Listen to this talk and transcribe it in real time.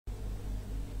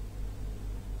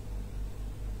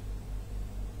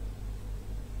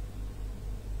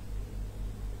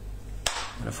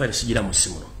fire sigira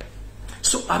musimuno.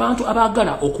 So abantu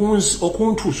abagala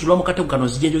okuntusula mu katego kano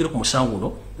zijenjogera ku musango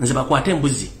no nze bakwate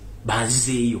embuzi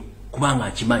banzizeeyo kubanga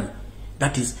akimanyi.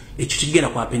 That is ekyo kigera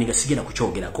kwa peninga sigera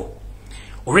kuchogerako.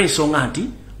 Olw'ensonga nti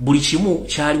buli kimu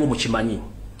kyaliwo mu kimanyi.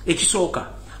 Ekisooka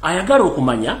ayagala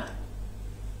okumanya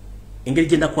engeri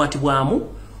gye nakwatibwamu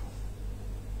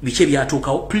biki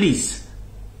byatuukawo. Please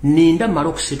ninda mala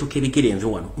okuseetuka ebigere enve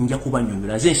wano nja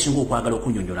kubannyonnyola nze nsinga okwagala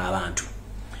okunnyonnyola abantu.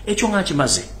 Ekyo nga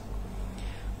nkimaze.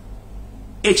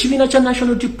 Ekibiina kya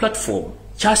National Unity Platform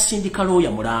kyasindika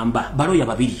looya mulamba balooya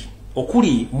babiri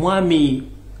okuli mwami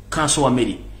Kanso wa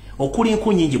Meri okuli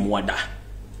Nkunyingi Muwada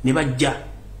ne bajja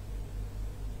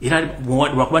era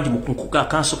lwakuba nti mukuka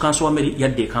Kanso wa Meri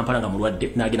yadde Kampala nga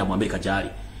mulwadde n'agenda mu Amerika gyali.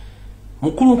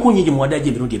 Mukulu Nkunyingi Muwada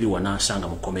ajja emirundi ebiri wanaasanga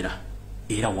mu kkomera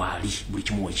era waali buli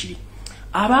kimu wekiri.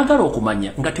 Abagala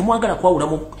okumanya nga temwagala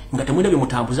kwawulamu nga temwina bye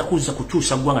mutambuza kuzza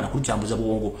kukyusa ggwanga na kutambuza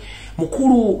bwongo.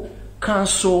 Mukulu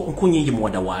Kanso Nkunyingi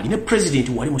Muwada wali ne president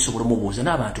wali musobola mubuuza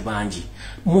n'abantu bangi.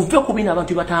 Muve ku bino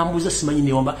abantu batambuza simanyi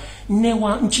neomba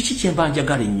newa nchiki kyembanja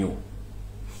gale nnyo.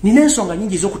 Nina ensonga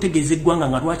nyingi z'okutegeeza eggwanga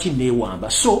nga lwaki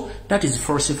neewamba. So that is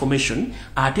false information.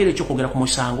 Ate era eky'okwogera ku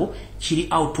musango kiri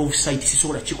out of sight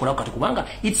sisobola kikola kati kubanga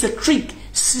it's a trick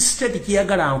system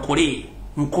kiyagala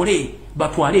nkole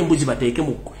batwale embuzi bateeke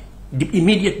mu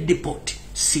immediate deport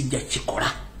sijja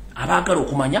kikola. Abagala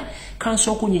okumanya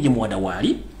Kanso Nkunyingi Muwada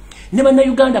wali ne banna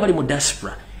Uganda bali mu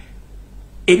diaspora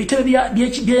ebitebe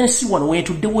byensi wano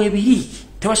wentudde webiri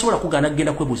tebasobola kugaana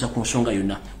genda kwebuuza ku nsonga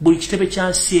yonna. Buli kitebe kya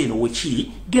nsi eno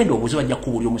wekiri genda obuuze bajja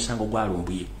kubuulya omusango gwa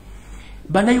Lumbuye.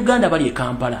 Banna Uganda bali e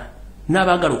Kampala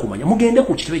n'abagala okumanya mugende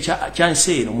ku kitebe kya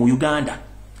nsi eno mu Uganda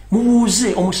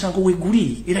mubuuze omusango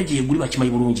weguli era gye yeguli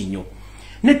bakimanyi bulungi nnyo.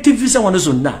 Ne TV za wano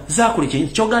zonna zakola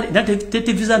ekintu kyogala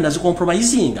TV za nazo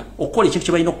compromisinga okola ekintu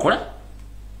kye balina okukola.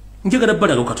 Njagala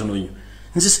balaga katono nnyo.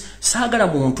 Nze saagala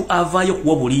muntu avaayo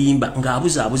kuwa bulimba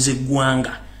ng'abuzaabuza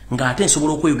eggwanga ng'ate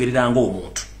nsobola okweyogerera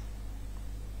ng'omuntu.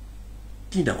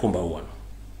 Tinda kombawo wano.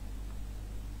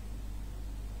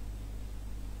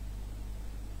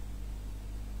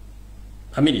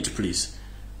 A minute please.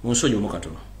 Munsonyi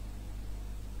omukatono.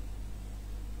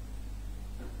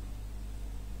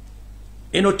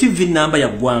 Eno TV namba ya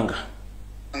ggwanga.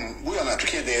 Bu yana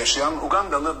Türkiye'de yaşayan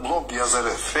Ugandalı blog yazarı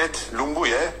Fred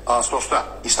Lumbuye Ağustos'ta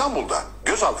İstanbul'da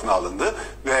gözaltına alındı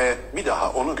ve bir daha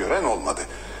onu gören olmadı.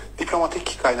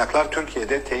 Diplomatik kaynaklar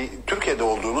Türkiye'de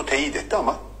olduğunu teyit etti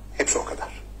ama hepsi o kadar.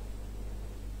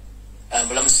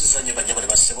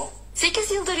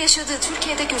 8 yıldır yaşadığı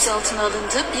Türkiye'de gözaltına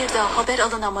alındı, bir daha haber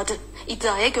alınamadı.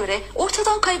 İddiaya göre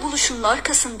ortadan kayboluşunun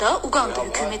arkasında Uganda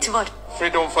hükümeti var.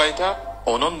 Freedom Fighter,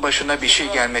 onun başına bir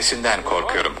şey gelmesinden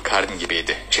korkuyorum. Karın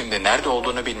gibiydi. Şimdi nerede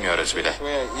olduğunu bilmiyoruz bile.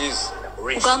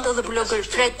 Ugandalı blogger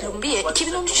Fred Lumbuye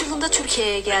 2013 yılında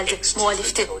Türkiye'ye geldi.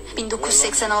 Muhalifti.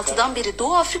 1986'dan beri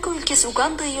Doğu Afrika ülkesi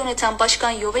Uganda'yı yöneten Başkan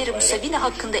Yoweri Museveni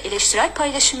hakkında eleştirel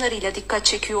paylaşımlarıyla dikkat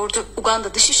çekiyordu.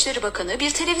 Uganda Dışişleri Bakanı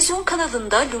bir televizyon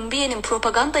kanalında Lumbuye'nin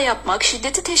propaganda yapmak,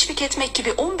 şiddeti teşvik etmek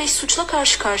gibi 15 suçla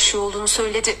karşı karşıya olduğunu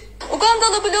söyledi.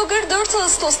 Ugandalı blogger 4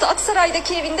 Ağustos'ta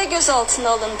Aksaray'daki evinde gözaltına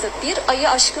alındı. Bir ayı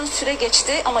aşkın süre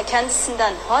geçti ama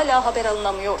kendisinden hala haber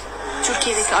alınamıyor.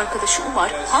 Türkiye'deki arkadaşı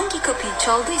Umar hangi kapıyı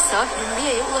çaldıysa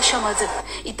Lumbuye'ye ulaşamadı.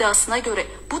 İddiasına göre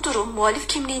bu durum muhalif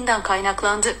kimliğinden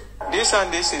kaynaklandı. This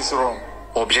and this is wrong.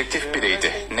 Objektif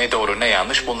biriydi. Ne doğru ne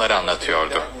yanlış bunları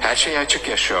anlatıyordu. Her şeyi açık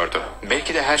yaşıyordu.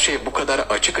 Belki de her şeyi bu kadar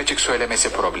açık açık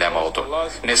söylemesi problem oldu.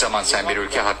 Ne zaman sen bir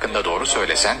ülke hakkında doğru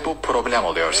söylesen bu problem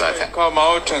oluyor zaten. Come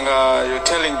out and you're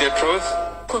telling the truth.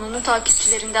 Konunun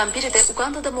takipçilerinden biri de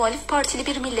Uganda'da muhalif partili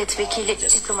bir milletvekili.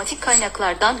 Diplomatik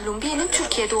kaynaklardan Lumbuye'nin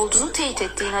Türkiye'de olduğunu teyit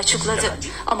ettiğini açıkladı.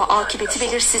 Ama akıbeti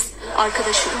belirsiz.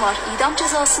 Arkadaşı Umar idam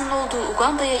cezasının olduğu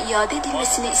Uganda'ya iade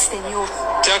edilmesini istemiyor.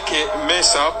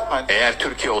 Eğer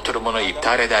Türkiye oturumunu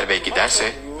iptal eder ve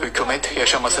giderse hükümet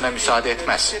yaşamasına müsaade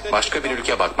etmez. Başka bir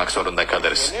ülke bakmak zorunda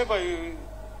kalırız.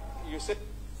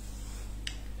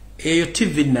 Eyo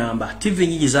TV namba TV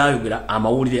nyingi zaayogera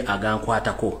amawulire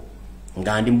agankwatako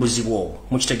nga ndi mbuzibwo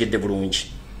mukitegedde bulungi.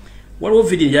 Waliwo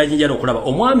video yajinjala okulaba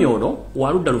omwami ono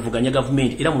waludda luvuganya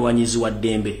gavumenti era mulwanyizi wa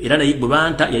ddembe era naye bwe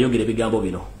banta yayogera ebigambo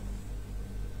bino.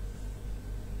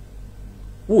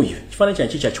 Uyu kifaananyi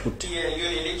kyanki kyakikutte.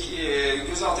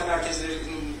 Gözaltı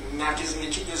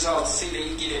merkezindeki gözaltısıyla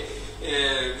ilgili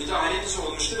müdahalemiz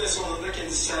olmuştu ve sonunda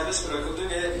kendisi serbest bırakıldı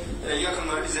ve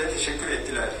yakınları bize teşekkür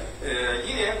ettiler.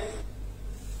 Yine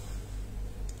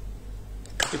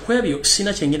kwebyo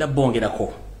sina kyengenda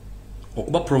bongerako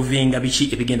okuba provinga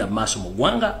biki ebigenda mu maaso mu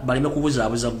ggwanga baleme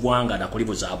kubuzaabuza ggwanga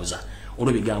nakulibuzaabuza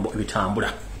olw'ebigambo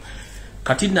ebitambula.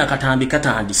 Kati nakatambi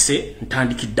katandise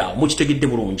ntandikidde awo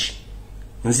mukitegedde bulungi.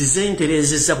 nzize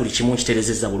nterezeza buli kimu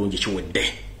kiterezeza bulungi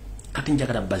kiwedde kati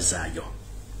njagala bazaayo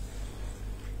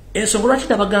ensonga lwaki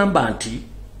nabagamba nti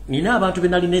nina abantu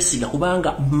benali nesiga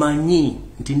kubanga manyi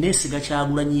nti nesiga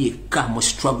Kyagulanyi yekka mu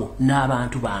struggle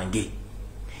n'abantu bange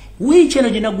wiiki eno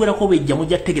gye naggwerako bwejja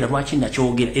mujja kutegeera lwaki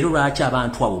nakyogera era lwaki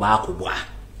abantu abo baakubwa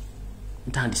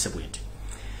ntandise bwenti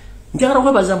njagala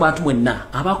okwebaza abantu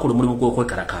mwenna abakola omulimu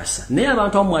gw'okwekalakaasa naye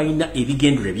abantu abamu alina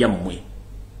ebigendero byammwe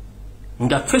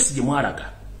nga fesi gye mwalaga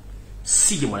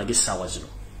si gye mwalaga essaawa zino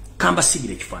kamba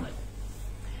sigira ekifaananyi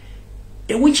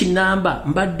ewiiki namba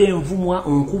mbadde nvumwa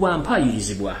nkuba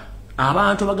mpayirizibwa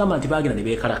abantu bagamba nti bagenda ne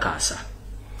beekalakaasa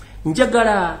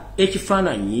njagala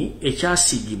ekifaananyi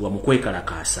ekyasigibwa mu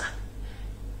kwekalakaasa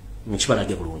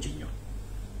nkibalage bulungi nnyo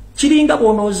kiringa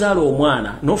bw'onoozaala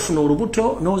omwana n'ofuna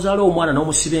olubuto n'ozaala omwana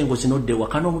n'omusiba engozi n'odda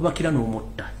ewaka n'omubakira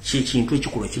n'omutta kyekintu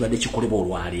ekikulu ekibadde kikolebwa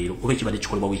olwaleero oba ekibadde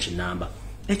kikolebwa wiiki namba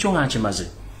ekyo nga nkimaze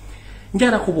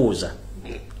njagala kubuuza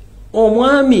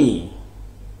omwami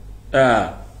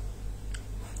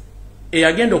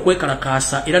eyagenda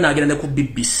okwekalakaasa era n'agenda ne ku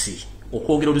BBC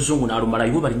okwogera oluzungu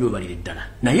n'alumalayo bo balinyo balire ddala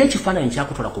naye ekifaananyi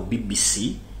kyakutola ku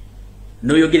BBC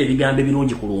n'oyogera ebigambo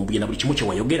ebirungi ku Lumbuye na buli kimu kye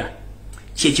wayogera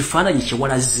kyekifaananyi kye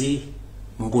walaze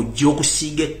ng'ojja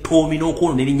okusiiga ettoomi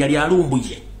n'okwono n'erinnya lya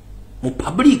Lumbuye mu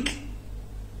public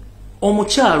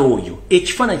omukyalo oyo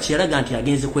ekifaananyi kye yalaga nti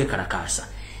agenze kwekalakaasa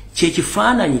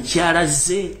kyekifaananyi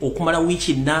kyalaze okumala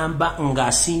wiiki namba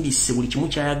ng'asindise buli kimu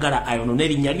kyayagala ayono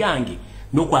n'erinnya lyange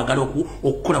n'okwagala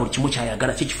okukola buli kimu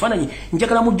kyayagala kyekifaananyi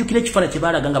njagala mujjukire ekifaananyi kye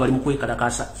baalaga nga bali mu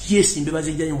kwekalakaasa yesimbe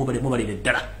bazijjayo mubalire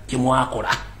ddala kye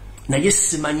mwakola naye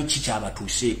simanyi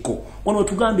kikyabatuuseeko ono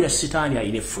wetugambira sitaani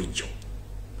alina effujjo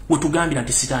wetugambira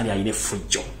nti sitaani alina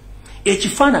effujjo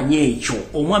ekifaananyi ekyo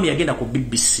omwami yagenda ku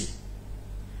BBC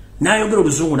n'ayogera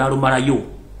oluzungu n'alumalayo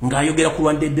ng'ayogera ku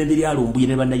lwandeddembe lya Lumbuye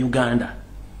ne bannayuganda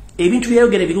ebintu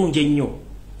byayogera ebirungi ennyo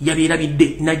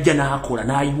yabyerabidde n'ajja n'akola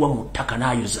n'ayiwa mu ttaka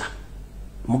n'ayoza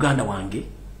muganda wange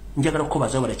njagala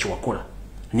okukobaza wala kiwakola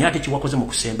naye ate kiwakoze mu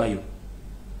kusembayo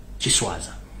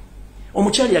kiswaza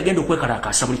omukyali yagenda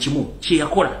okwekalakaasa buli kimu kye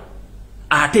yakola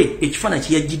ate ekifaananyi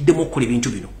kye yajjiddemu okukola ebintu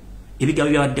bino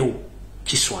ebigambo byabaddewo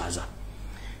kiswaza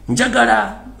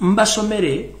njagala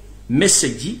mbasomere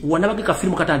message wanabageka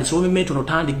firimu katandise omemento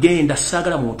notandi genda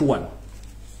sagala muntu wano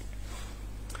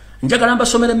njagala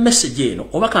mbasomere message eno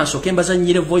oba kansooke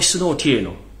mbazannyire voice note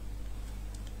eno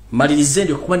malirize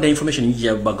ndi okukwanda information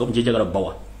njagala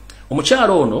bawa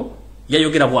omukyalo ono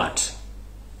yayogera bwati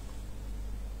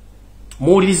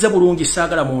muwulirize bulungi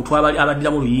saagala muntu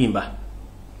abaddiramu luyimba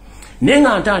naye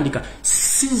nga ntandika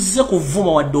sizze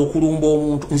kuvuma wadde okulumba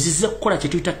omuntu nzize kukola kye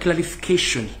tuyita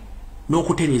clarification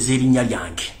n'okutereeza erinnya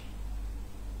lyange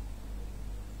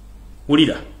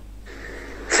wulira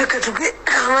sekatuge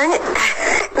amanyi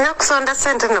nakusonda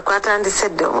sente nokwatandise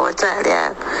dde omwokyali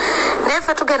ako naye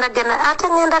fe tugendagenda ate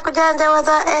ngenda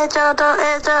kujanjawaza ekyoto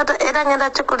era ngenda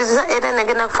kikuliza era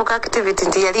negenda kufuuka activity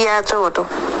nti yali yakyoto.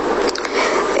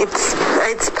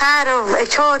 It's part of a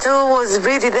choto was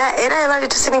really that era bali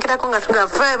tusinikira ko nga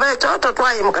tugafa bali choto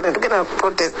twaye mukana tugenda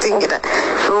protesting era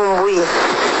Lumbuye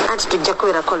ati tujja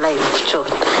kubera ko live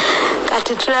choto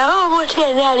kati tulawo moti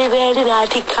ali bali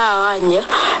nati kawanya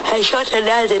choto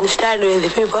doesn't stand with the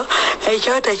people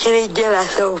choto kiri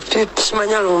jealous of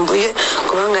simanya Lumbuye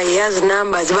kubanga he has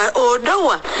numbers but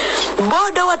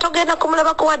bodo togenda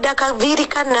kumulaba ko wadde akaviri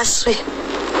kanaswe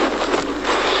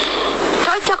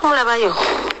tocha kumulabayo.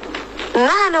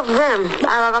 None of them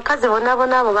are because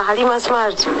of Halima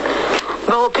Smart,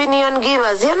 the opinion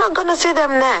givers. You're not going to see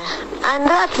them there. And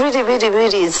that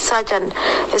really is such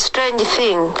a strange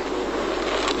thing.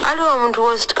 I don't want to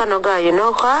host Kanoga, you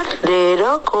know what? They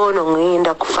don't go in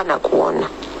the Kufana Kuona.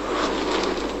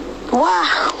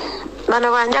 Wow!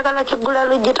 Manavanjaka Chugula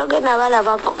Lugitoga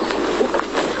Navalavaco.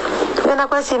 When I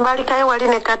was in Malika, I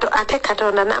in a cato, I take cat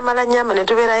on an Amalanyam and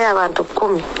to Vera to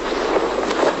Kumi.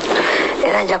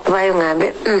 Era jakubayo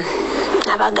ngambe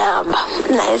abagamba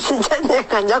naye sijanye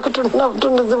kanja kutunga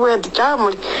butunduzi bwenti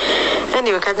kyamuli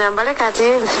anyway kanyambale kati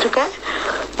situke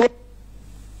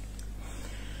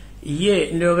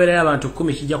ye ndobera abantu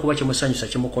 10 kijja kuba kyemusanyusa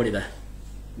kyemukolera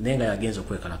nenga yagenza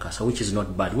okwekalakasa which is not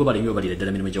bad we bali nyo bali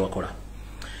ddala mirimu gye wakola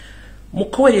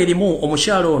mukowe erimu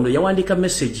omukyalo ono yawandika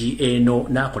message eno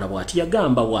nakola bwati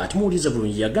yagamba bwati muwulize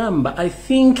bulungi yagamba I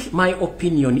think my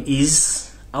opinion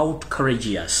is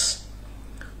outrageous.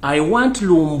 I want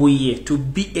Lumbuye to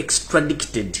be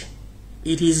extradited.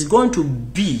 It is going to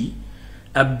be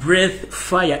a breath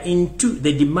fire into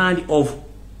the demand of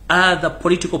other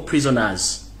political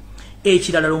prisoners.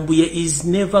 Lumbuye is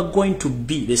never going to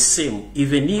be the same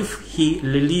even if he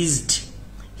released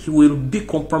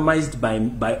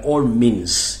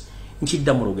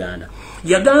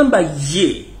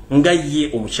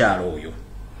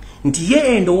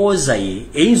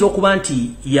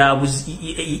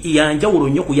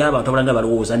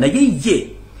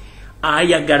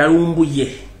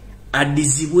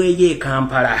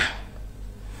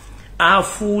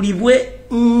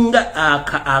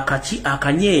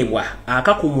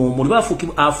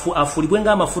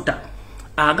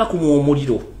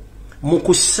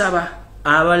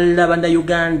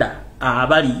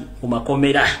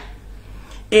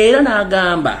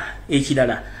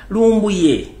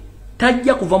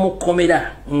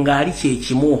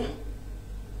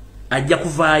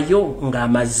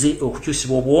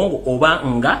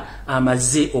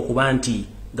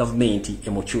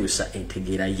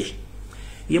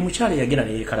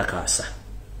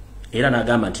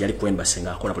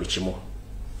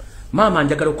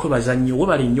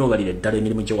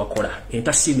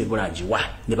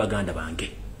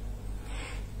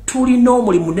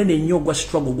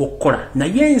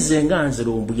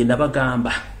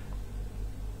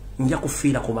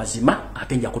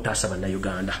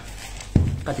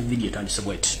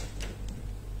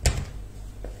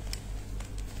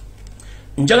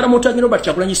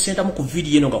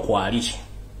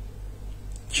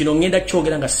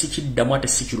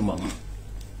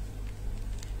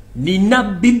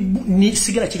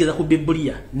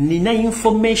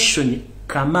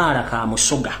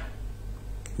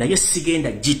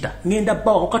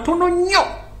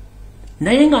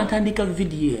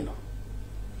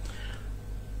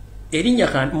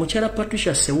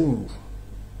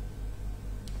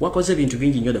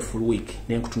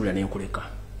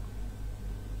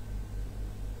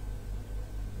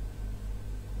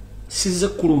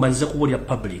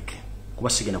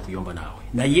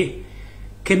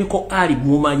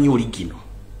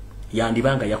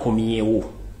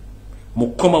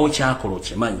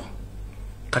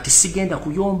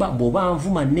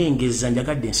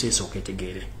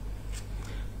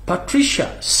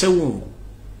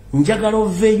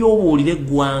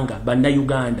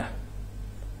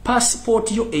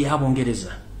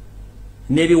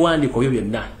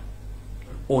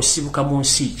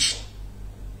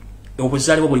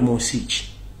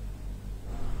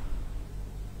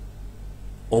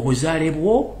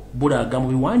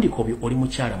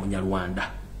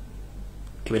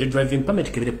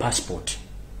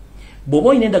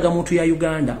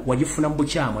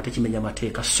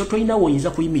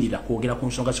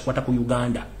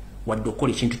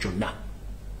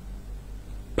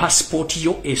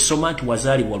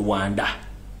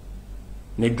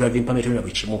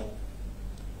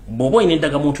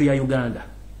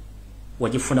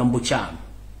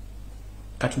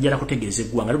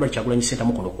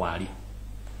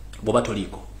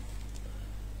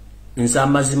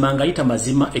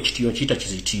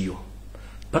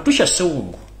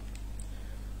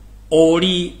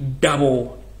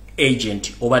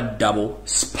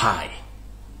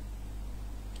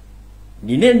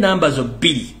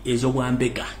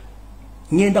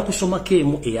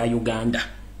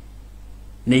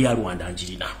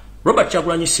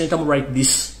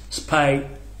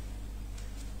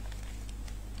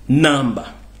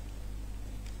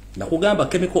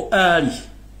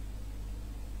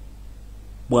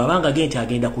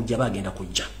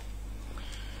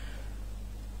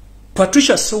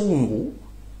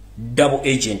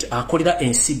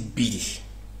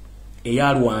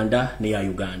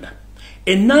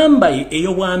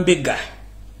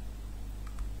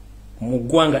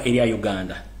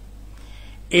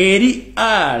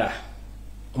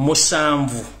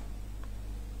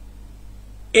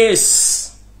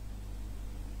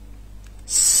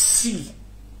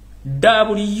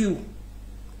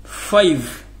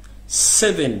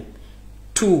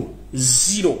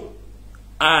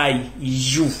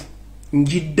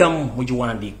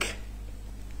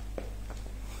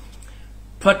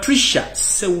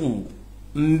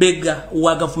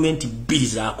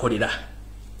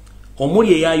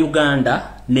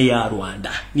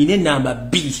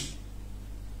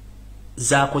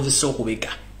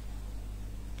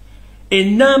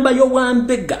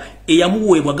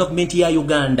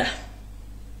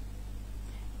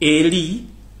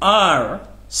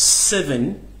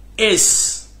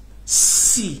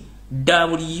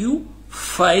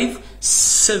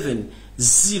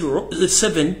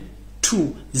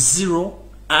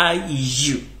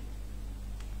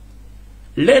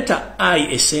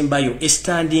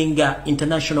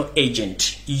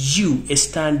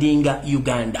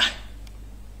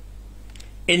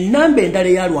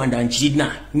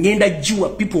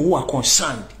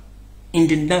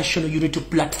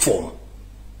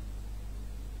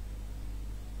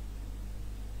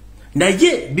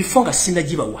naye before nga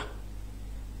sinnagibawa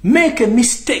make a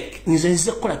mistake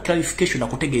nze kola clarification na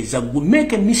kutegeeza gwe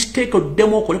make a mistake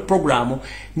oddemu okole programu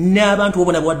n'abantu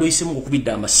bobona bwaddoyisemu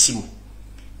okubidda amasimu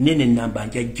nene namba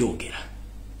nja jogera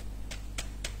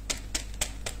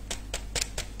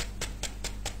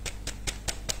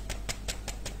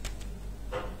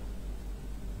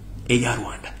eya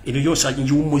Rwanda eno yonsa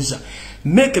njiwumuza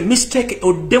make a mistake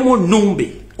oddemu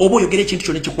numbe oba oyogera ekintu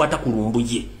kyonna kikwata ku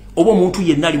Lumbuye oba omuntu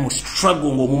yenna ali mu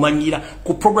struggle ng'omumanyira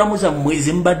ku programu zammwe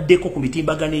ezimbaddeko ku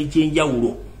mitimbagano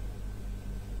egy'enjawulo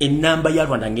ennamba ya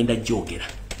Rwanda ngenda gyogera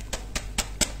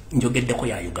njogeddeko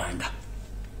ya Uganda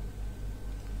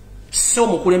so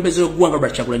mukulembeze gwanga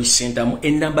Kyagulanyi Ssentamu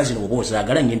ennamba zino oba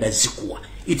ozaagala ngenda zikuwa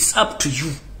it's up to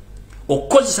you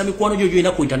okozesa mikwano gyo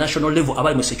gyolina ku international level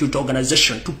abali mu security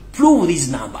organization to prove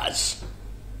these numbers.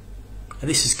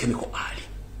 This is Chemical Ali.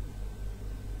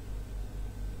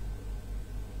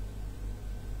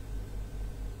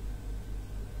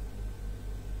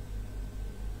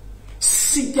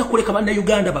 Sijja kuleka banda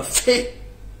Uganda bafe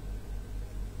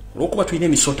olwokuba tulina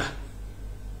emisota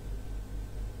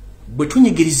bwe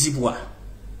tunyigirizibwa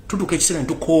tutuuka ekiseera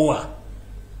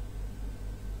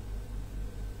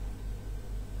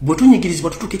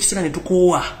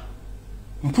netukoowa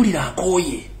mpulira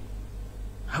akooye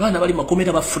abaana bali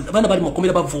makomera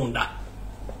bavunda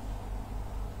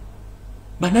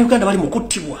bannayuganda bali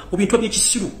mukuttibwa mu bintu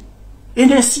ebyekisiru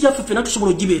ensi yaffe ffenna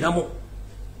tusobola ogibeeramu.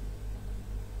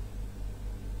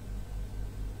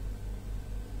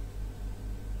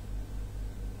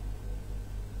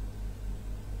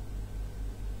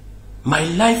 My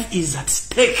life is at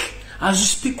stake. As you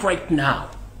speak right now,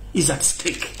 is at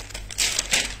stake.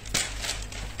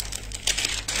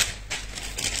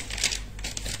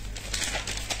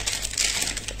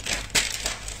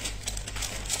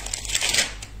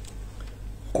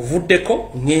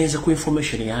 Kuvuddeko ngenze ku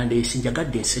information yande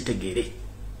sinjagadde nsetegere.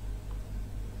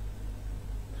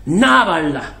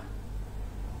 N'abalala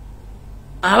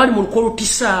abali mu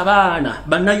lukolutisa abaana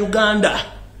bannayuganda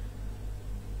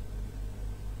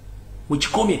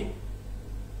mukikomye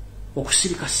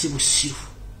okusirika si busiru.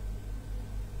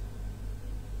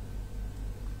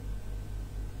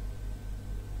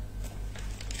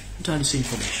 Ntandise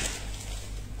information.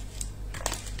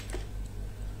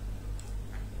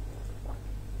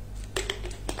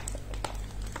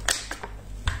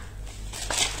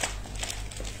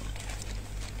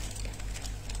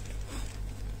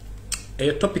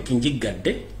 Eyo topic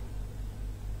njigadde.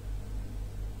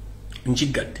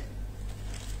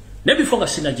 Ne before nga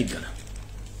sina jigala.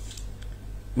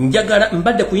 Njagala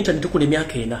mbadde ku internet ku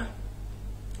emyaka ena.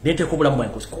 Nente ko bulamu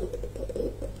bwange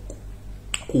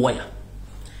kuwaya.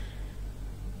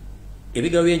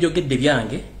 Ebigawo byenjogedde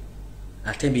byange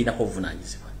ate mbina ko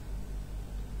vunanyizibwa.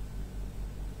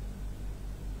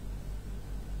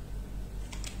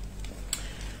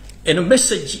 Eno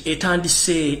message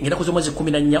etandise ngera kuzo mwezi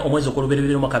 14 omwezi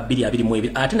okuluberera mwaka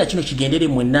 2022 ate na kino kigendere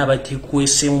mwenna abati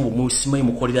kwesemu mu musimayi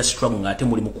mukolera strong ate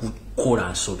muri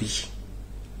mukukola nsobi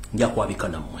nja kwabika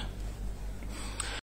namwe.